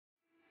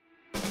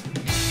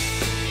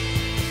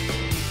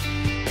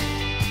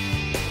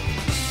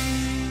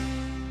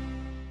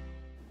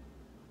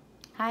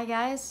Hi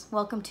guys,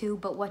 welcome to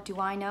But What Do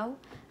I Know?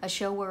 A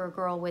show where a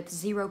girl with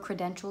zero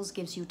credentials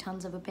gives you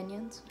tons of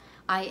opinions.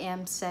 I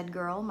am said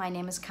girl, my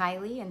name is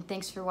Kylie, and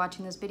thanks for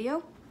watching this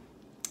video.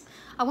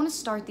 I want to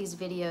start these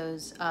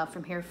videos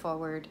from here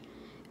forward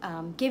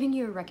giving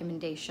you a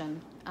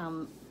recommendation.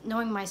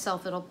 Knowing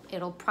myself,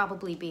 it'll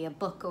probably be a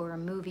book or a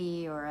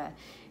movie or a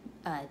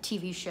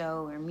TV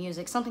show or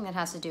music, something that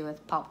has to do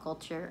with pop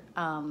culture.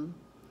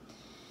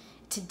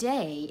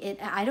 Today,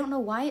 I don't know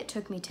why it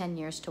took me 10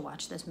 years to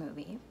watch this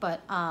movie,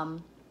 but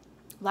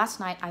last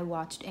night I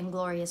watched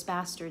Inglourious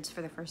Basterds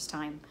for the first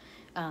time,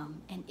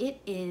 and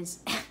it is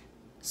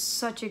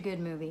such a good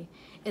movie.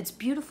 It's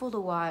beautiful to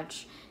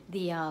watch.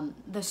 The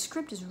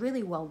script is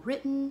really well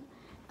written.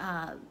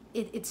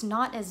 It's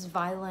not as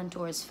violent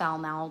or as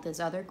foul-mouthed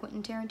as other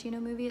Quentin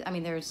Tarantino movies. I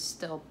mean, there's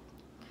still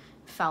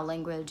foul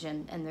language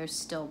and there's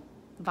still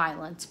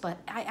violence, but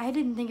I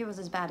didn't think it was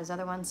as bad as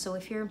other ones. So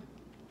if you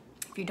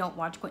don't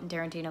watch Quentin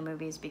Tarantino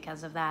movies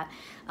because of that,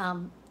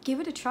 give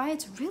it a try.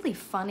 It's really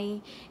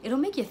funny. It'll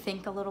make you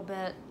think a little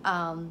bit.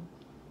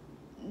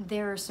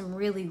 There are some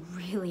really,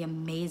 really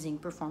amazing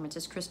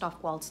performances.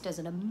 Christoph Waltz does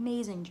an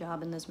amazing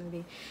job in this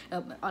movie,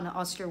 an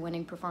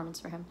Oscar-winning performance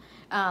for him.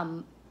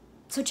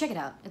 So check it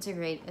out. It's a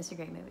great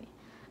movie.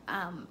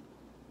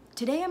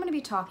 Today I'm going to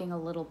be talking a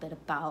little bit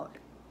about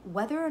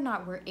whether or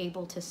not we're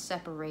able to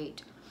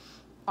separate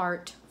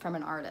art from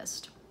an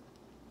artist.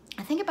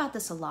 I think about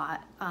this a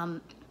lot.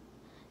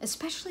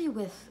 Especially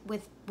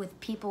with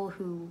people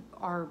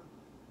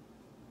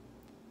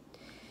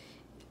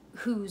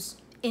whose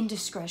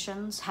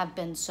indiscretions have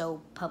been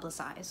so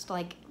publicized.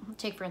 Like,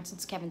 take for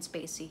instance Kevin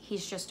Spacey.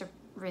 He's just a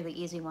really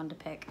easy one to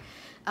pick.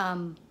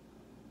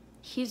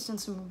 He's done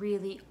some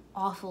really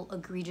awful,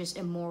 egregious,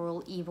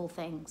 immoral, evil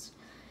things.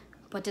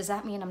 But does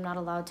that mean I'm not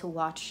allowed to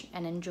watch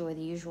and enjoy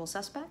The Usual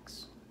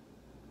Suspects?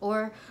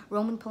 Or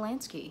Roman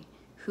Polanski,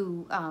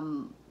 who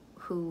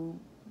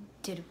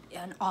did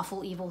an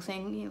awful, evil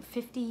thing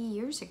 50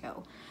 years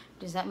ago.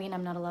 Does that mean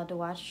I'm not allowed to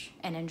watch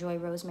and enjoy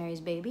Rosemary's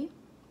Baby?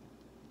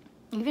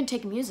 Even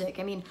take music.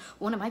 I mean,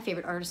 one of my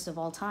favorite artists of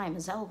all time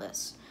is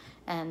Elvis.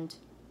 And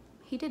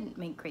he didn't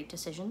make great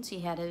decisions. He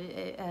had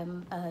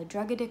a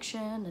drug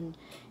addiction, and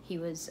he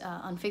was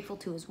unfaithful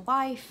to his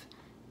wife.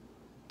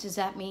 Does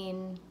that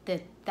mean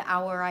that the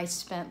hour I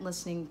spent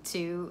listening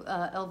to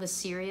Elvis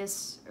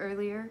Sirius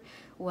earlier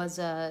was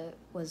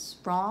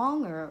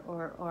wrong,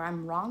 or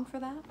I'm wrong for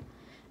that?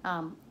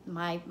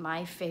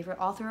 My favorite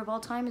author of all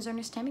time is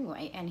Ernest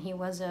Hemingway, and he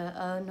was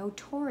a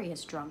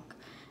notorious drunk,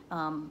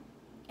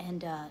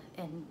 and a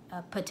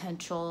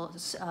potential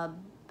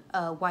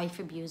wife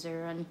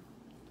abuser. And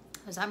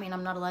does that mean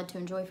I'm not allowed to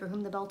enjoy For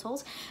Whom the Bell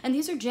Tolls? And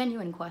these are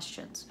genuine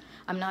questions.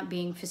 I'm not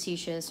being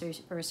facetious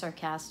or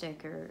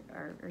sarcastic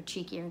or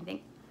cheeky or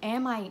anything.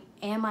 Am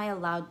I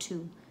allowed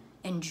to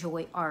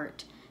enjoy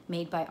art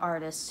made by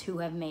artists who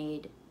have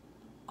made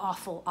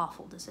awful,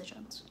 awful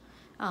decisions?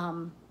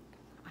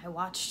 I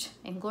watched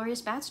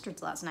Inglourious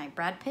Basterds last night.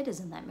 Brad Pitt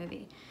is in that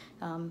movie.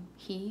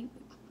 He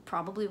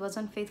probably was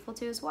unfaithful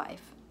to his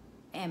wife.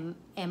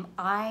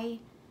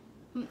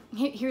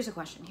 Here's a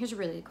question. Here's a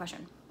really good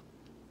question.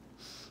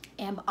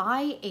 Am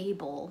I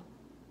able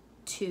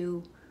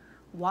to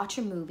watch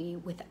a movie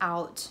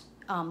without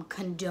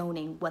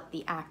condoning what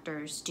the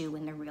actors do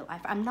in their real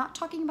life? I'm not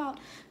talking about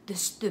the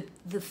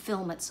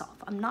film itself.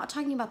 I'm not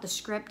talking about the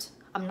script.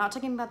 I'm not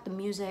talking about the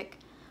music.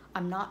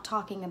 I'm not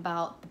talking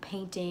about the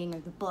painting or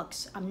the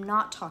books. I'm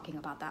not talking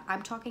about that.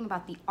 I'm talking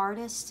about the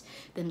artists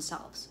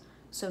themselves.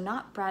 So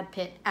not Brad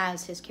Pitt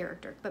as his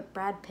character, but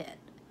Brad Pitt.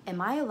 Am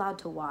I allowed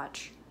to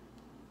watch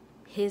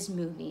his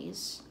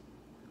movies?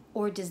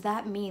 Or does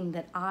that mean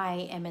that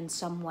I am in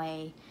some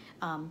way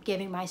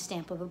giving my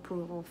stamp of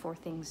approval for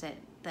things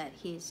that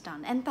he's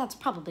done? And that's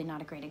probably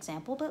not a great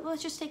example, but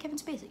let's just take Kevin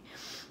Spacey.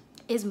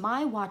 Is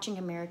my watching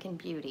American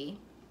Beauty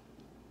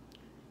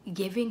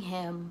giving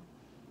him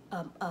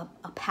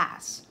a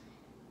pass?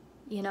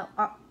 You know,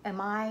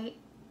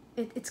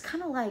 it's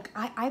kind of like,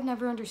 I've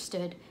never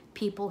understood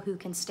people who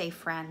can stay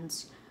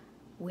friends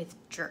with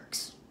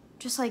jerks.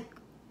 Just like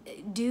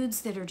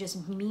dudes that are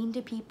just mean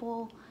to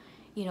people.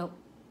 You know,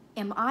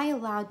 am I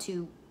allowed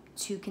to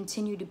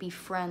continue to be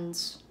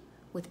friends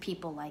with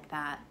people like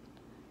that?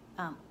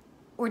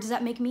 Or does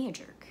that make me a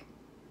jerk?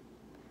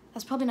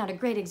 That's probably not a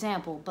great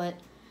example, but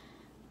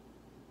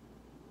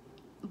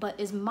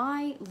is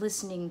my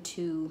listening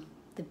to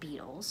the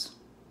Beatles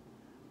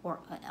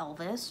or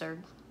Elvis, or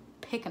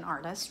pick an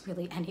artist,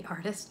 really any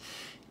artist,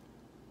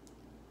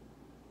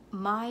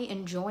 my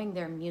enjoying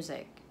their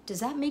music, does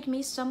that make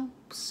me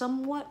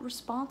somewhat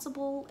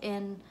responsible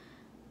in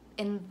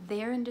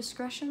their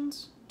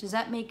indiscretions? Does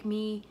that make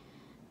me,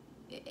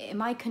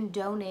 am I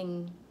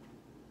condoning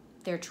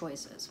their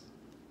choices?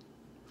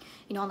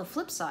 You know, on the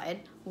flip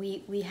side,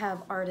 we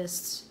have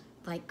artists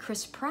like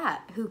Chris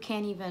Pratt, who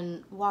can't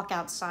even walk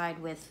outside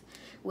with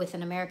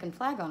an American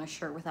flag on his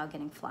shirt without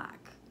getting flack.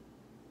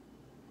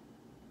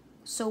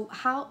 So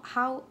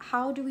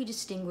how do we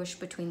distinguish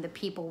between the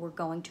people we're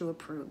going to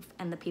approve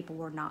and the people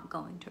we're not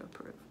going to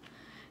approve?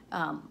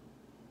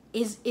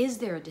 Is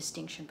there a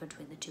distinction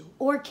between the two?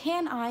 Or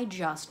can I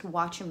just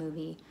watch a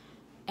movie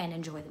and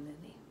enjoy the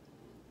movie?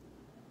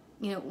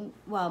 You know,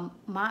 well,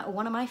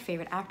 one of my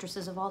favorite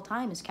actresses of all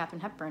time is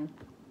Katharine Hepburn.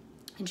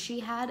 And she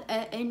had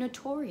a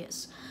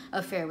notorious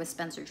affair with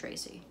Spencer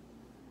Tracy.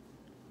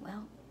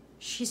 Well,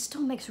 she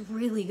still makes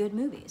really good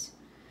movies.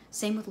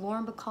 Same with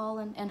Lauren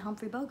Bacall and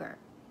Humphrey Bogart.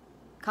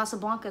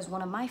 Casablanca is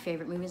one of my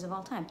favorite movies of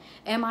all time.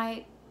 Am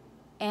I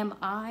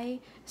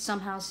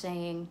somehow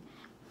saying,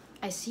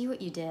 I see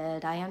what you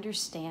did, I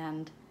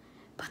understand,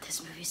 but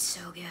this movie's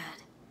so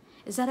good?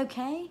 Is that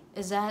okay?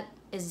 Is that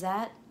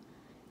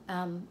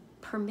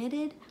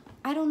permitted?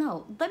 I don't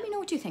know. Let me know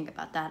what you think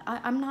about that.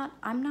 I'm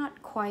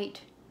not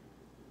quite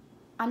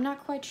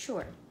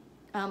sure.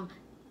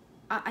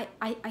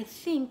 I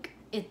think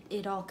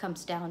it all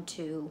comes down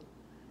to,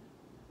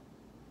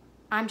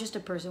 I'm just a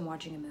person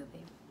watching a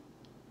movie.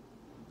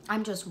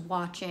 I'm just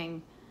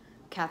watching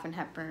Katharine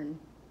Hepburn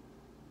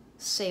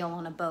sail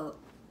on a boat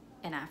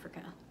in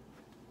Africa.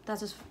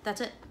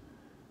 That's it.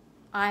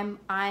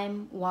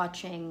 I'm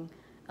watching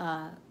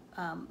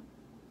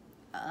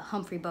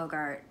Humphrey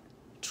Bogart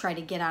try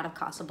to get out of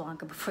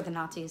Casablanca before the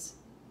Nazis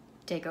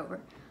take over.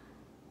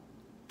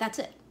 That's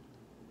it.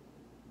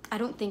 I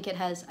don't think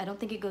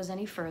it goes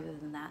any further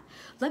than that.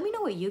 Let me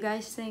know what you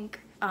guys think,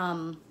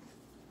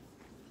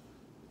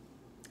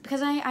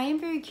 because I am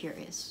very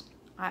curious.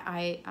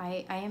 I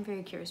am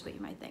very curious what you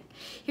might think.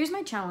 Here's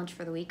my challenge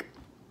for the week.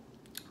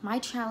 My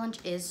challenge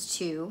is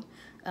to,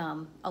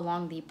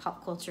 along the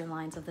pop culture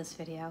lines of this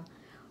video,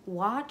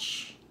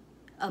 watch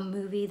a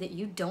movie that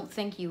you don't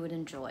think you would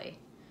enjoy.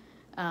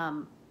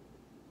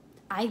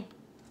 I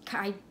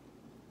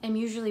am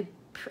usually,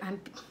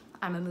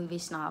 I'm a movie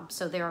snob,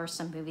 so there are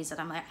some movies that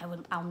I'm like,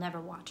 I'll never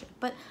watch it.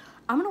 But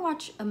I'm gonna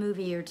watch a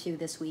movie or two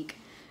this week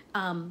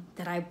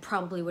that I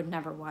probably would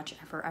never watch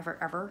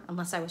ever,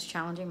 unless I was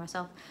challenging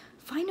myself.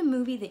 Find a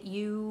movie that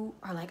you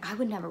are like, I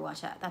would never watch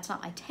that. That's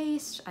not my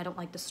taste. I don't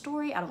like the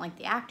story. I don't like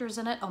the actors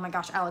in it. Oh my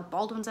gosh, Alec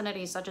Baldwin's in it.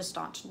 He's such a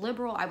staunch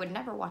liberal. I would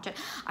never watch it.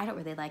 I don't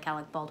really like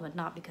Alec Baldwin,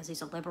 not because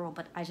he's a liberal,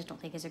 but I just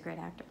don't think he's a great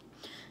actor.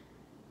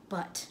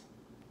 But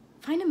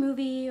find a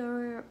movie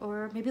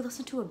or maybe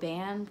listen to a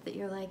band that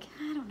you're like,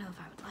 I don't know if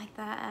I would like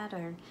that,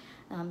 or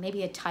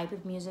maybe a type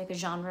of music, a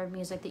genre of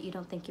music that you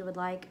don't think you would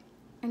like,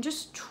 and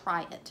just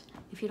try it.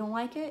 If you don't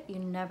like it, you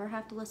never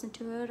have to listen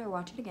to it or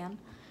watch it again,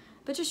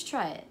 but just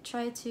try it.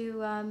 Try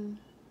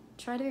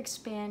to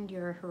expand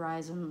your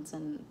horizons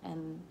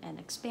and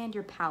expand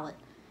your palette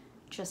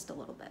just a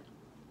little bit.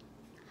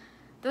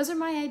 Those are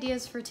my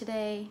ideas for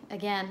today.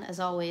 Again,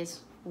 as always,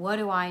 what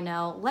do I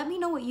know? Let me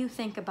know what you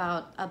think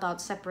about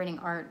separating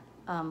art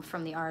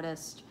from the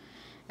artist,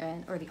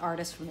 or the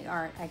artist from the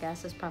art, I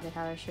guess is probably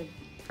how I should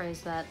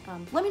phrase that.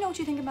 Let me know what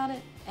you think about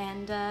it,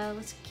 and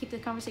let's keep the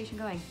conversation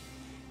going.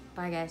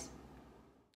 Bye, guys.